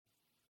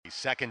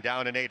Second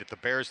down and 8 at the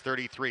Bears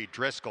 33.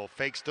 Driscoll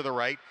fakes to the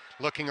right,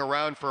 looking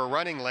around for a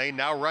running lane,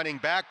 now running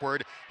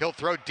backward. He'll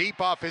throw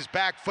deep off his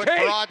back foot for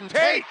Auden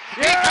Tate.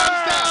 He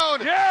comes down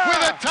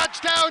with a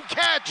touchdown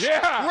catch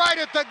right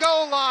at the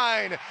goal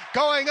line,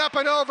 going up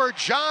and over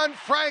John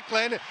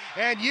Franklin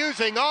and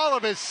using all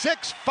of his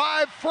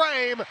 6'5"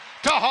 frame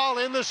to haul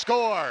in the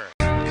score.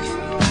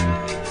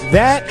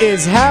 That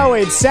is how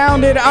it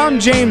sounded. I'm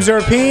James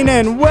Erpine,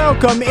 and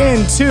welcome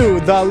into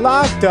the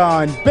Locked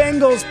On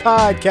Bengals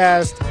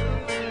podcast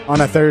on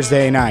a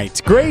Thursday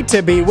night. Great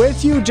to be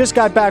with you. Just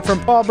got back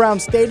from Paul Brown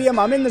Stadium.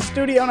 I'm in the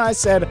studio, and I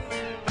said,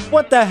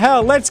 what the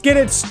hell? Let's get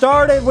it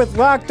started with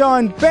Locked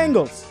On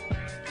Bengals.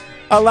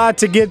 A lot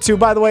to get to.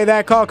 By the way,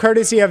 that call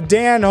courtesy of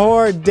Dan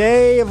Hoare,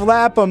 Dave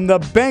Lapham, the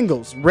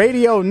Bengals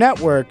Radio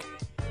Network,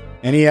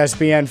 and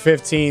ESPN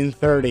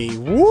 1530.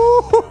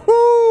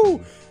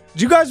 Woo-hoo-hoo!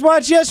 Did you guys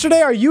watch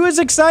yesterday? Are you as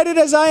excited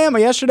as I am?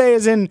 Yesterday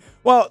is in,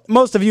 well,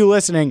 most of you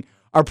listening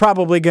are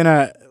probably going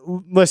to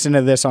listen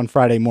to this on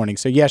Friday morning,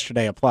 so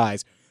yesterday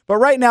applies. But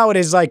right now it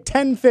is like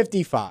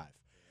 10:55.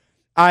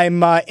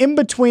 I'm in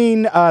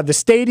between the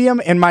stadium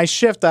and my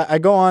shift. I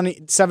go on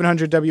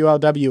 700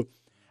 WLW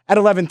at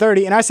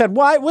 11:30, and I said,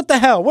 why? What the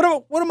hell?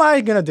 What am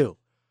I going to do?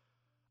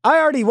 I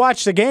already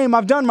watched the game.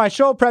 I've done my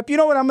show prep. You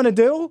know what I'm going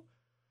to do?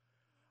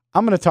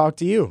 I'm going to talk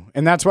to you,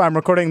 and that's why I'm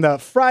recording the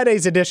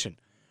Friday's edition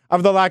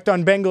of the Locked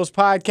On Bengals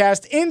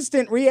podcast,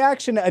 instant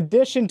reaction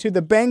edition to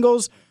the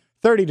Bengals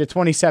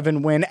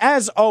 30-27 win.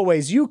 As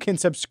always, you can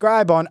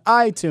subscribe on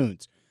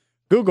iTunes,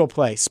 Google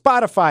Play,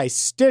 Spotify,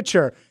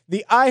 Stitcher,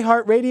 the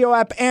iHeartRadio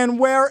app, and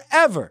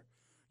wherever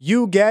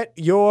you get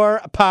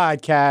your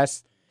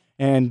podcasts.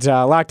 And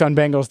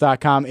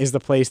LockedOnBengals.com is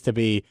the place to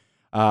be.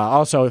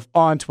 Also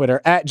on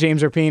Twitter, at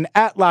James Erpine,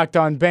 at Locked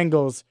On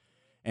Bengals.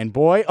 And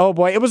boy, oh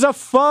boy, it was a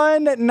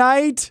fun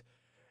night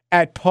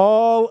at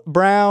Paul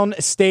Brown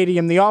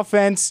Stadium. The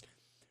offense,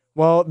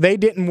 well, they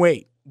didn't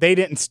wait. They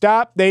didn't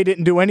stop. They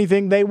didn't do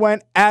anything. They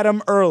went at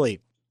them early.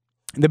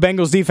 The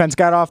Bengals defense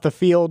got off the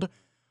field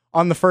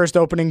on the first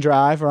opening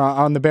drive, or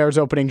on the Bears'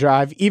 opening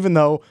drive, even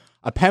though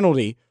a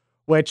penalty,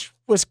 which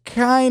was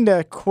kind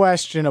of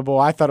questionable.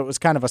 I thought it was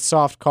kind of a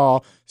soft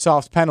call,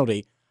 soft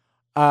penalty.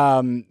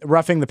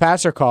 Roughing the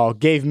passer call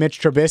gave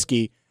Mitch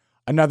Trubisky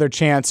another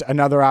chance,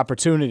 another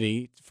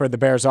opportunity for the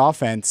Bears'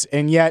 offense,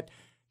 and yet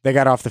they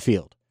got off the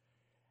field.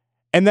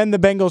 And then the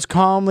Bengals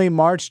calmly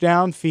marched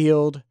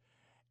downfield,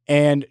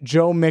 and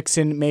Joe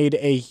Mixon made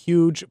a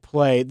huge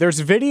play. There's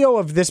video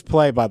of this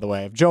play, by the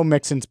way, of Joe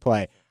Mixon's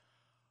play.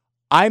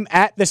 I'm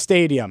at the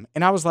stadium,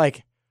 and I was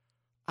like,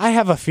 I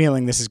have a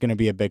feeling this is going to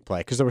be a big play,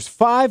 because there was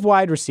 5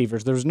 wide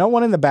receivers. There was no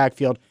one in the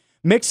backfield.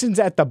 Mixon's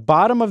at the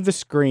bottom of the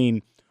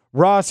screen.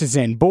 Ross is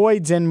in.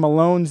 Boyd's in.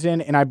 Malone's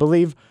in. And I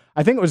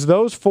think it was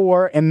those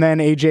 4, and then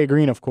A.J.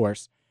 Green, of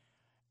course.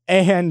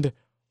 And,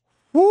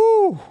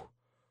 whoo,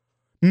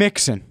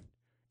 Mixon.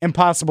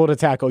 Impossible to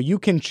tackle. You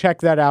can check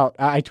that out.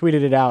 I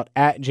tweeted it out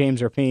at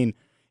James Erpine.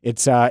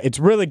 It's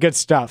really good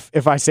stuff,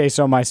 if I say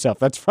so myself.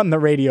 That's from the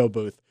radio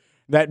booth.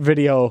 That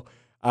video,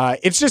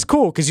 it's just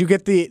cool because you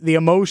get the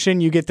emotion,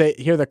 you get to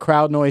hear the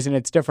crowd noise, and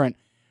it's different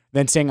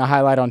than seeing a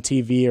highlight on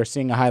TV or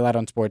seeing a highlight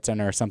on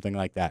SportsCenter or something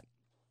like that.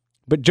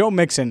 But Joe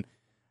Mixon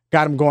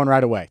got him going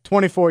right away.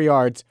 24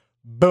 yards,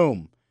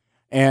 boom.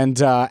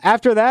 And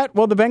after that,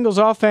 well, the Bengals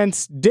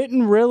offense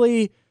didn't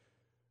really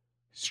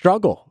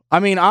struggle. I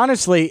mean,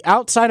 honestly,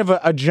 outside of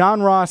a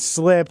John Ross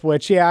slip,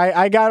 which,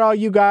 I got all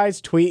you guys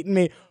tweeting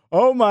me,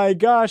 oh my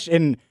gosh,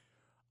 and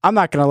I'm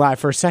not going to lie,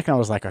 for a second I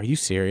was like, are you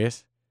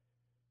serious?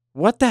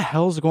 What the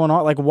hell's going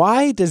on? Like,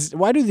 why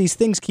do these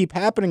things keep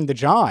happening to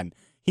John?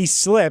 He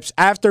slips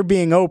after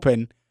being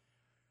open,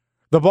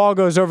 the ball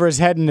goes over his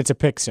head, and it's a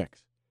pick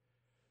six.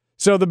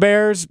 So the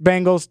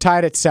Bengals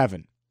tied at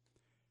 7.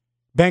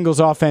 Bengals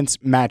offense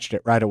matched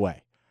it right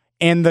away.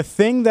 And the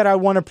thing that I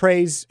want to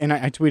praise, and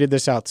I tweeted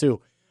this out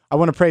too, I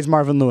want to praise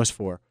Marvin Lewis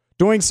for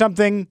doing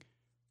something.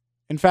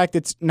 In fact,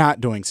 it's not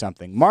doing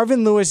something.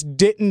 Marvin Lewis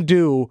didn't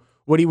do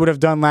what he would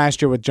have done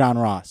last year with John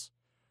Ross.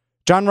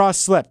 John Ross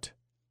slipped.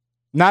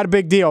 Not a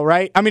big deal,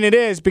 right? I mean, it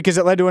is because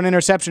it led to an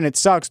interception. It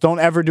sucks. Don't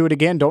ever do it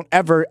again. Don't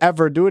ever,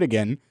 ever do it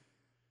again.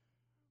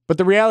 But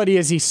the reality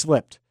is he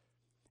slipped.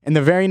 And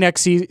the very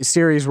next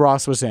series,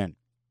 Ross was in.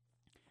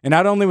 And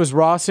not only was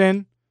Ross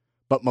in,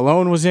 but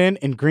Malone was in,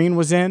 and Green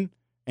was in,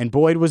 and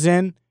Boyd was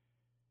in,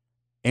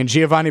 and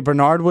Giovanni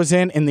Bernard was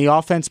in, and the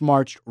offense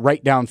marched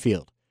right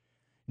downfield.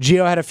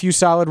 Gio had a few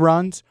solid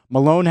runs.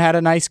 Malone had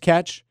a nice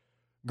catch.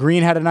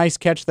 Green had a nice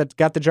catch that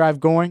got the drive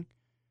going.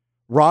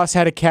 Ross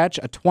had a catch,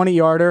 a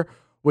 20-yarder,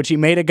 which he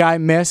made a guy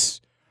miss,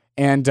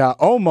 and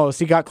almost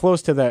he got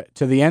close to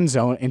the end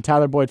zone, and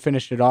Tyler Boyd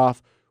finished it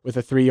off with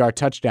a 3-yard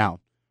touchdown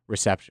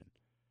reception.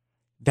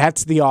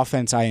 That's the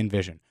offense I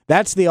envision.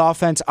 That's the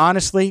offense,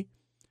 honestly,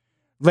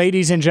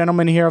 ladies and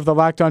gentlemen here of the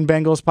Locked On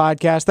Bengals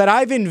podcast, that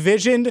I've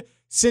envisioned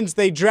since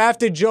they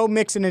drafted Joe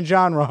Mixon and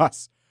John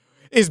Ross.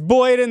 Is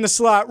Boyd in the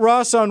slot,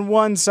 Ross on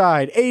one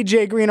side,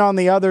 A.J. Green on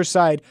the other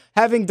side,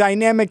 having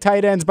dynamic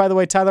tight ends. By the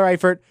way, Tyler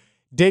Eifert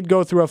did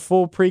go through a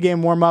full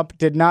pregame warm-up,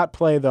 did not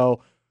play,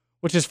 though,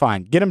 which is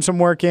fine. Get him some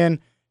work in,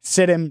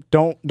 sit him.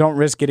 Don't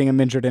risk getting him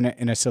injured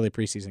in a silly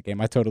preseason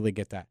game. I totally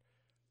get that.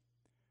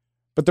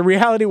 But the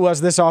reality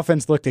was this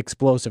offense looked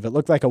explosive. It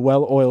looked like a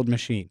well-oiled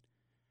machine.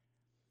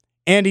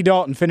 Andy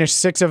Dalton finished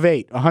 6 of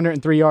 8,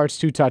 103 yards,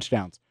 2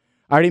 touchdowns.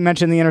 I already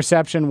mentioned the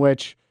interception,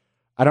 which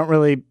I don't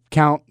really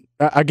count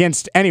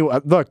against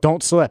anyone. Look,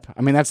 don't slip.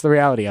 I mean, that's the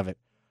reality of it.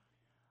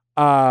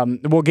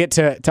 We'll get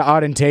to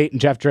Auden Tate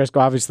and Jeff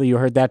Driscoll. Obviously, you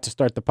heard that to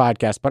start the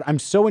podcast. But I'm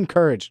so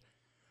encouraged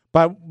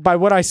by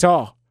what I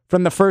saw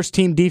from the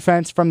first-team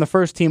defense, from the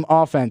first-team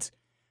offense.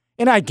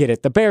 And I get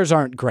it. The Bears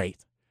aren't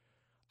great.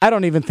 I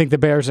don't even think the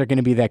Bears are going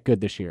to be that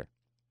good this year.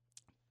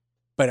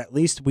 But at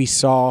least we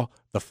saw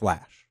the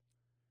flash.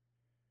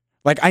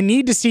 Like, I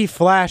need to see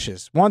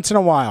flashes once in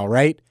a while,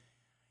 right?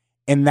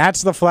 And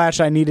that's the flash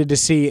I needed to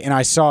see, and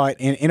I saw it,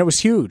 and it was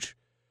huge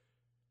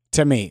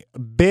to me.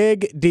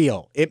 Big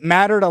deal. It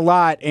mattered a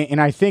lot, and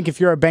I think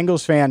if you're a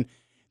Bengals fan,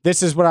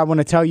 this is what I want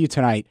to tell you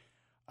tonight.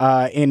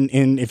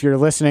 If you're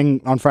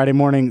listening on Friday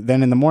morning,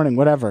 then in the morning,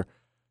 whatever,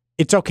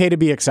 it's okay to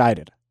be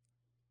excited.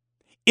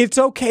 It's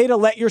okay to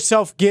let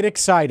yourself get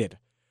excited.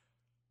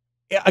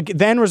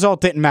 The end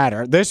result didn't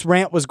matter. This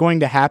rant was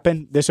going to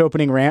happen, this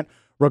opening rant,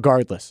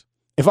 regardless.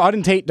 If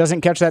Auden Tate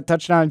doesn't catch that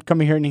touchdown,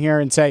 come here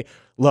and say,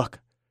 look,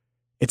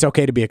 it's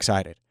okay to be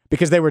excited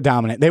because they were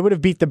dominant. They would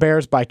have beat the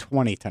Bears by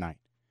 20 tonight.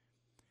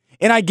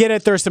 And I get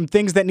it. There's some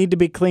things that need to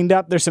be cleaned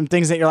up. There's some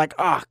things that you're like,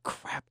 oh,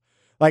 crap.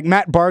 Like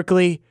Matt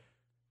Barkley,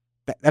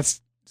 that's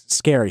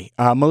scary.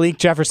 Malik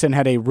Jefferson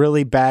had a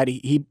really bad,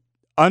 he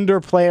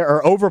underplayed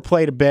or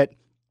overplayed a bit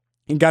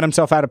and got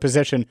himself out of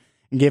position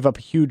and gave up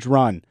a huge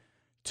run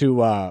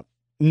to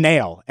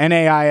Nail,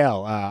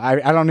 N-A-I-L. I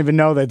don't even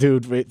know the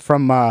dude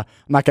from, I'm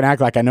not going to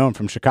act like I know him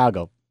from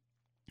Chicago.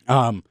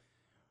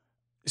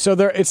 So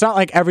it's not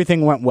like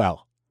everything went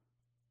well.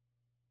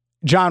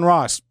 John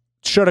Ross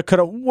shoulda,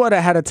 coulda, woulda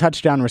had a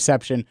touchdown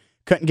reception,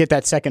 couldn't get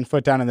that second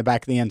foot down in the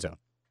back of the end zone.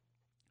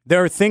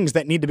 There are things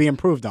that need to be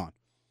improved on.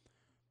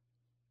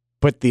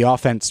 But the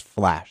offense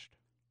flashed.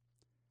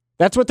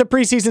 That's what the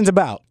preseason's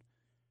about.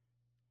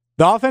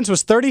 The offense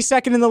was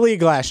 32nd in the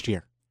league last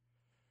year.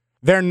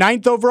 Their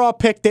 9th overall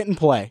pick didn't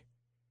play.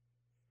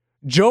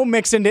 Joe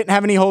Mixon didn't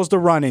have any holes to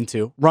run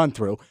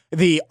through.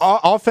 The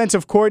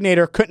offensive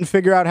coordinator couldn't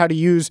figure out how to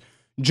use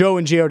Joe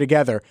and Gio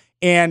together.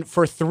 And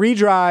for 3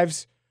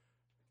 drives,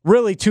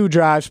 really 2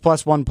 drives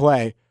plus 1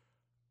 play,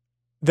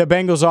 the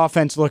Bengals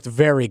offense looked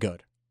very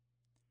good.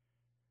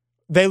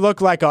 They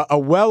look like a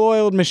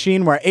well-oiled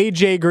machine where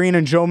A.J. Green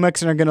and Joe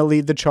Mixon are going to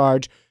lead the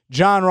charge.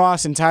 John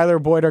Ross and Tyler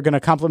Boyd are going to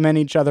complement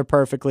each other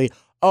perfectly.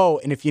 Oh,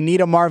 and if you need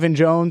a Marvin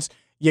Jones,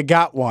 you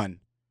got one.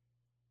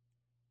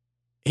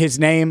 His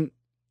name,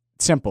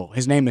 simple.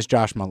 His name is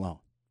Josh Malone.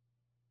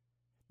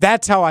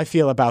 That's how I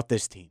feel about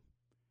this team.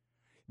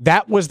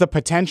 That was the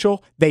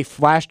potential. They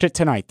flashed it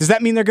tonight. Does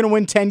that mean they're going to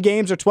win 10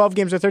 games or 12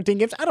 games or 13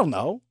 games? I don't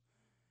know.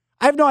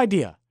 I have no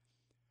idea.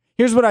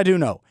 Here's what I do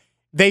know.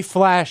 They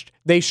flashed.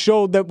 They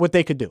showed that what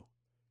they could do.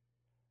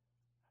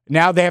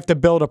 Now they have to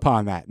build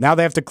upon that. Now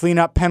they have to clean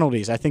up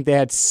penalties. I think they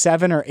had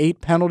 7 or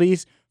 8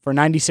 penalties for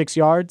 96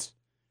 yards.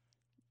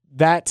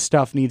 That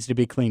stuff needs to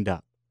be cleaned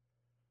up.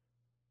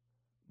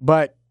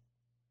 But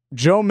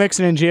Joe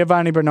Mixon and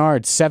Giovanni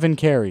Bernard, 7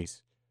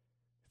 carries,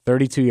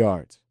 32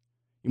 yards.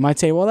 You might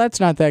say, well, that's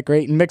not that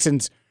great. And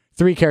Mixon's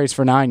 3 carries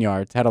for 9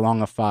 yards, had a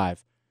long of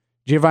 5.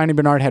 Giovanni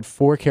Bernard had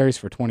 4 carries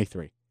for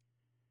 23.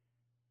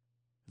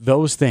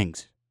 Those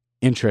things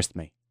interest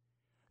me.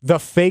 The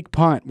fake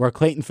punt where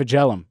Clayton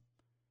Fejedelem,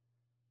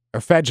 or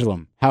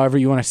Fejedelem, however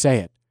you want to say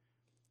it,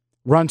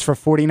 runs for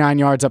 49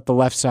 yards up the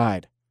left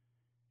side.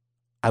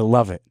 I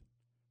love it.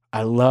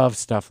 I love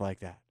stuff like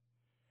that.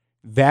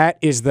 That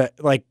is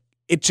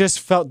it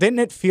just felt, didn't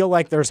it feel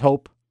like there's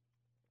hope?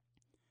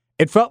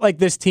 It felt like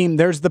this team,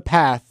 there's the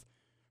path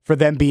for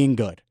them being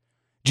good.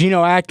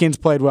 Geno Atkins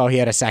played well. He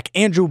had a sack.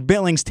 Andrew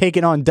Billings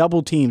taking on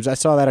double teams. I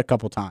saw that a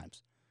couple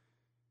times.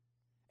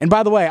 And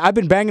by the way, I've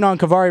been banging on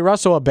Kavari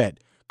Russell a bit.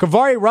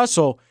 Kavari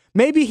Russell,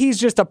 maybe he's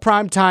just a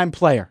primetime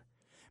player.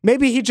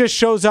 Maybe he just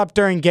shows up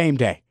during game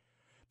day.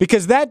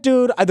 Because that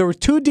dude, there were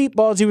 2 deep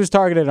balls he was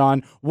targeted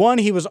on. One,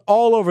 he was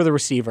all over the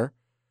receiver.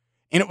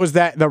 And it was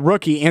the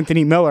rookie,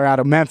 Anthony Miller, out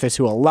of Memphis,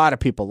 who a lot of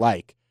people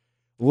like.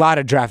 A lot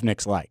of draft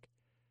nicks like.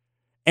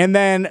 And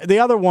then the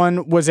other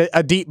one was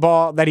a deep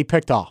ball that he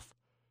picked off.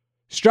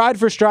 Stride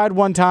for stride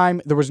one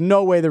time. There was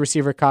no way the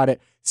receiver caught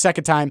it.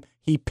 Second time,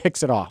 he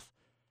picks it off.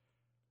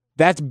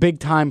 That's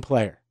big-time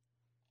player.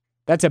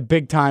 That's a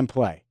big-time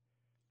play.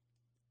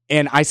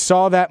 And I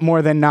saw that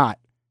more than not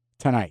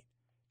tonight.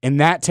 And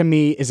that, to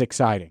me, is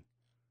exciting.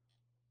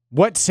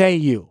 What say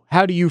you?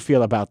 How do you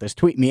feel about this?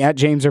 Tweet me at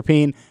James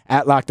Rapien,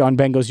 at Locked On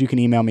Bengals. You can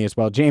email me as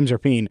well, James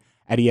Rapien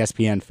at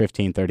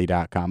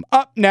ESPN1530.com.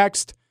 Up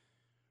next,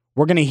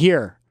 we're going to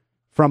hear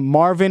from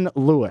Marvin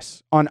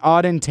Lewis on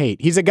Auden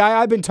Tate. He's a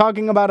guy I've been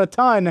talking about a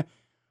ton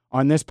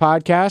on this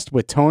podcast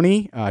with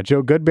Tony.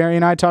 Joe Goodberry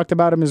and I talked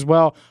about him as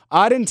well.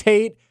 Auden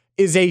Tate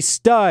is a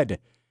stud.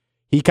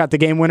 He caught the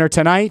game winner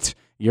tonight.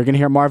 You're going to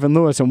hear Marvin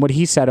Lewis and what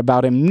he said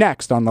about him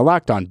next on the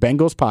Locked On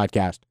Bengals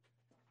podcast.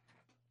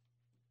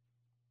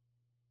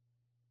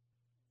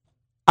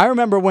 I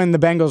remember when the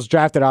Bengals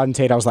drafted Auden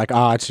Tate, I was like,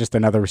 oh, it's just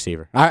another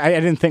receiver. I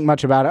didn't think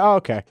much about it. Oh,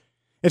 okay.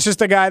 It's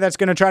just a guy that's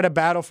going to try to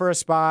battle for a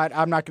spot.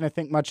 I'm not going to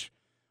think much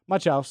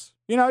else.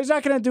 He's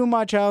not going to do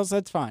much else.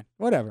 That's fine.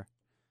 Whatever.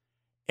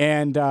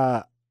 And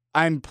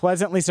I'm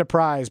pleasantly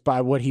surprised by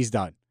what he's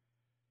done.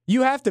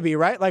 You have to be,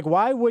 right? Like,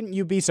 why wouldn't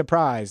you be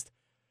surprised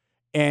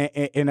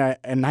in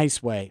a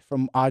nice way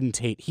from Auden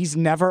Tate? He's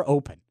never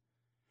open.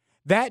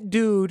 That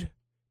dude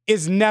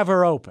is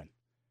never open.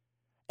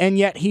 And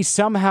yet he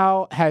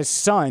somehow has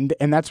sunned,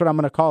 and that's what I'm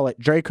going to call it,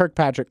 Dre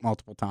Kirkpatrick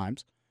multiple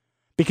times,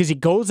 because he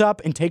goes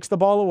up and takes the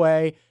ball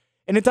away,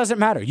 and it doesn't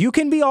matter. You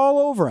can be all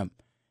over him,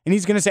 and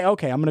he's going to say,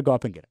 okay, I'm going to go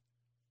up and get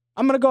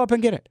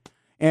it.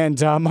 And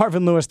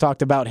Marvin Lewis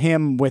talked about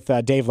him with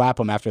Dave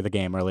Lapham after the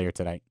game earlier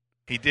today.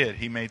 He did.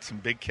 He made some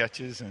big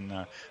catches,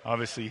 and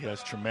obviously he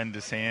has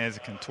tremendous hands,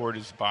 contort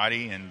his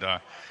body, and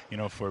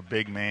for a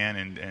big man,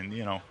 and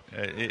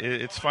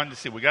it's fun to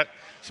see. We got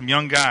some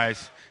young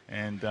guys,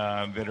 and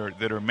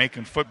that are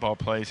making football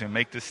plays and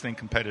make this thing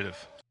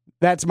competitive.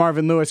 That's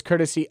Marvin Lewis,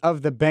 courtesy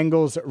of the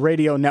Bengals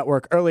radio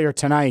network earlier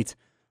tonight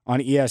on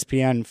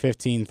ESPN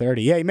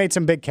 1530. Yeah, he made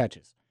some big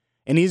catches,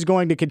 and he's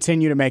going to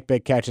continue to make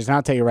big catches. And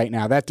I'll tell you right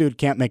now, that dude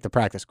can't make the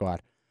practice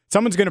squad.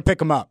 Someone's going to pick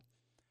him up.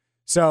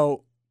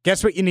 So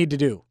guess what you need to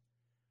do?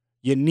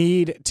 You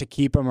need to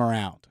keep him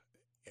around.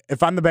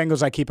 If I'm the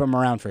Bengals, I keep him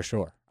around for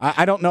sure.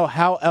 I don't know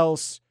how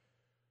else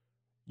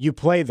you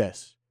play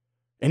this.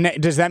 And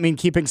does that mean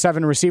keeping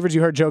 7 receivers?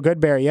 You heard Joe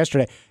Goodberry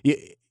yesterday.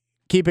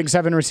 Keeping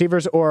 7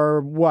 receivers or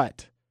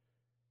what?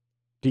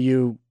 Do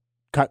you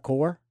cut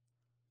core?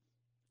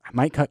 I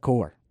might cut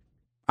core.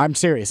 I'm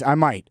serious. I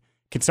might.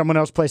 Can someone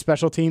else play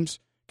special teams?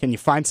 Can you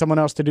find someone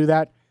else to do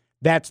that?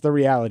 That's the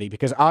reality,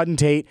 because Auden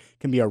Tate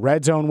can be a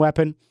red zone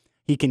weapon.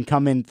 He can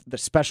come in the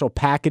special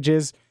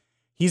packages.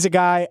 He's a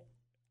guy,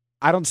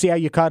 I don't see how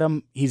you cut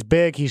him. He's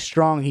big, he's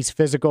strong, he's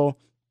physical,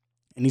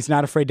 and he's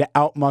not afraid to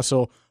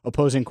outmuscle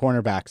opposing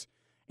cornerbacks.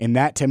 And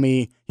that, to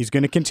me, he's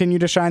going to continue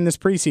to shine this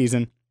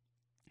preseason,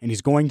 and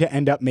he's going to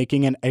end up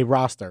making a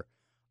roster.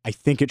 I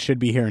think it should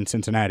be here in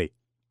Cincinnati.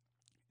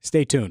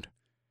 Stay tuned.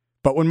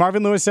 But when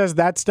Marvin Lewis says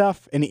that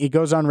stuff, and he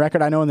goes on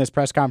record, I know in this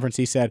press conference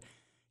he said,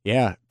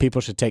 yeah,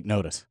 people should take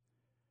notice.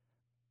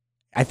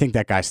 I think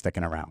that guy's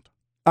sticking around.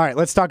 All right,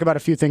 let's talk about a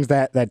few things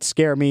that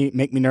scare me,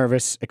 make me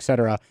nervous,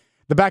 etc.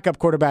 The backup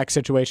quarterback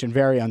situation,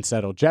 very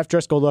unsettled. Jeff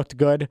Driscoll looked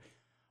good,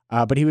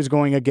 but he was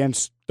going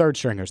against third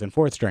stringers and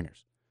fourth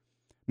stringers.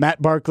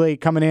 Matt Barkley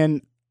coming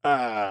in,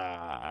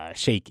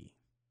 shaky.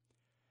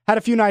 Had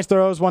a few nice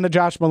throws, one to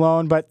Josh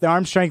Malone, but the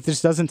arm strength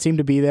just doesn't seem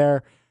to be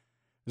there.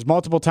 There's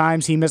multiple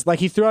times he missed. Like,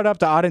 he threw it up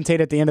to Auden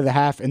Tate at the end of the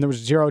half, and there was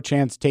zero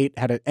chance Tate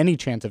had any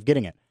chance of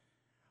getting it.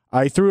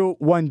 He threw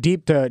one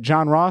deep to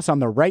John Ross on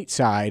the right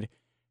side,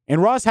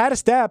 and Ross had a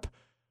step,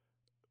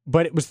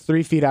 but it was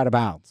 3 feet out of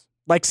bounds.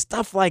 Like,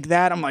 stuff like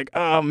that, I'm like,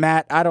 oh,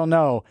 Matt, I don't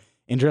know.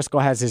 And Driscoll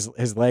has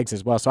his legs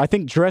as well. So I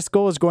think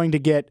Driscoll is going to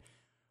get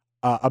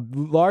a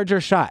larger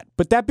shot.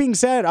 But that being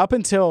said, up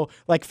until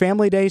like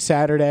Family Day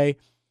Saturday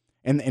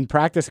and in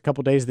practice a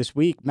couple days this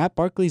week, Matt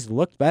Barkley's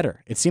looked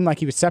better. It seemed like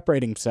he was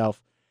separating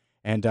himself.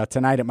 And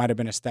tonight it might have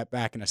been a step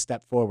back and a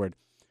step forward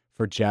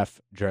for Jeff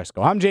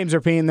Driscoll. I'm James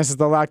Rapien. This is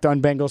the Locked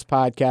On Bengals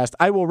podcast.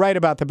 I will write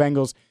about the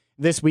Bengals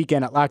this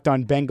weekend at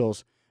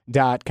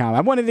LockedOnBengals.com. I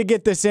wanted to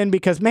get this in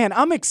because, man,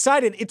 I'm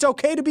excited. It's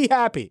okay to be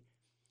happy.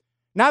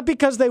 Not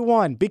because they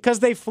won, because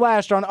they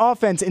flashed on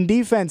offense and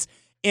defense.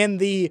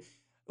 And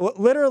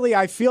literally,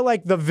 I feel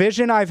like the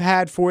vision I've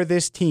had for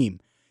this team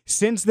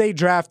since they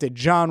drafted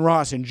John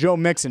Ross and Joe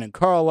Mixon and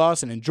Carl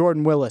Lawson and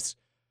Jordan Willis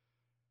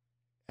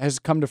has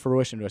come to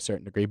fruition to a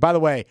certain degree. By the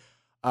way,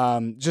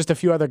 just a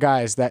few other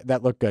guys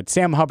that look good.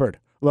 Sam Hubbard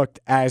looked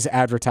as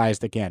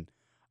advertised again.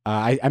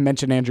 I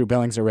mentioned Andrew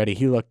Billings already.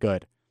 He looked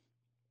good.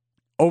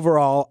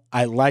 Overall,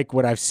 I like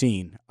what I've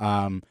seen.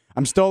 I'm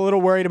still a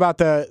little worried about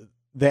the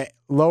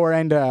lower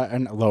end,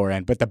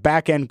 but the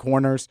back end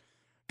corners.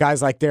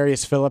 Guys like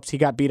Darius Phillips, he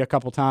got beat a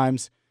couple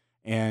times,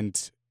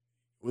 and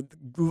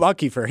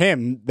lucky for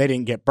him, they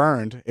didn't get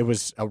burned. It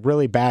was a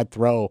really bad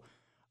throw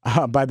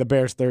by the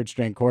Bears'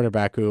 third-string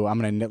quarterback, who I'm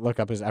going to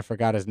look up I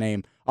forgot his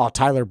name. Oh,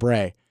 Tyler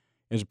Bray.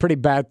 It was a pretty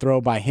bad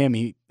throw by him.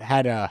 He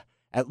had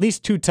at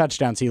least 2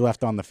 touchdowns he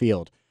left on the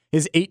field.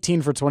 His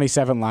 18 for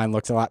 27 line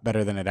looks a lot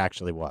better than it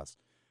actually was.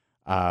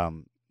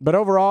 But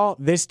overall,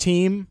 this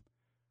team,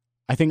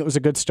 I think it was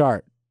a good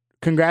start.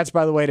 Congrats,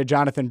 by the way, to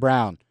Jonathan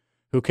Brown,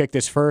 who kicked in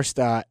his first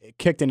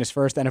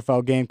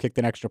NFL game, kicked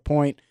an extra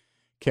point,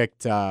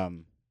 kicked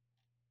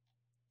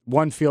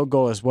one field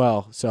goal as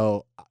well.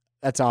 So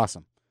that's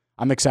awesome.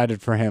 I'm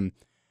excited for him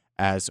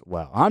as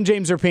well. I'm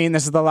James Rapien.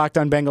 This is the Locked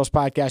On Bengals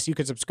podcast. You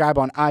can subscribe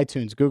on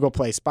iTunes, Google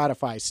Play,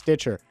 Spotify,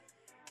 Stitcher,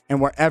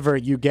 and wherever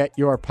you get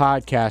your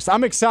podcast.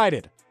 I'm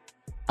excited.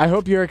 I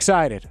hope you're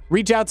excited.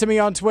 Reach out to me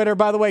on Twitter.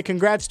 By the way,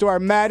 congrats to our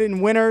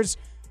Madden winners.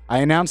 I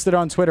announced it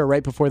on Twitter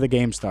right before the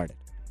game started.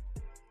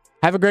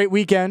 Have a great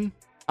weekend.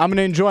 I'm going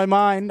to enjoy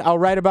mine. I'll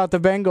write about the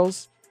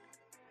Bengals.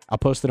 I'll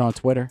post it on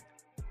Twitter.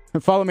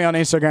 Follow me on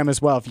Instagram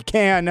as well if you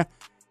can,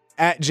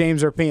 at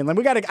James Rapien.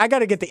 I got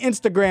to get the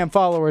Instagram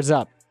followers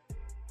up.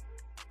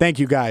 Thank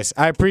you, guys.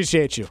 I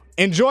appreciate you.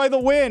 Enjoy the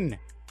win.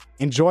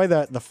 Enjoy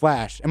the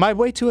flash. Am I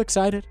way too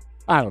excited?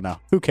 I don't know.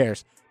 Who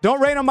cares?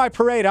 Don't rain on my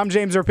parade. I'm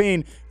James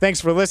Rapien.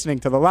 Thanks for listening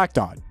to the Locked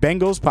On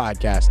Bengals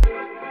podcast.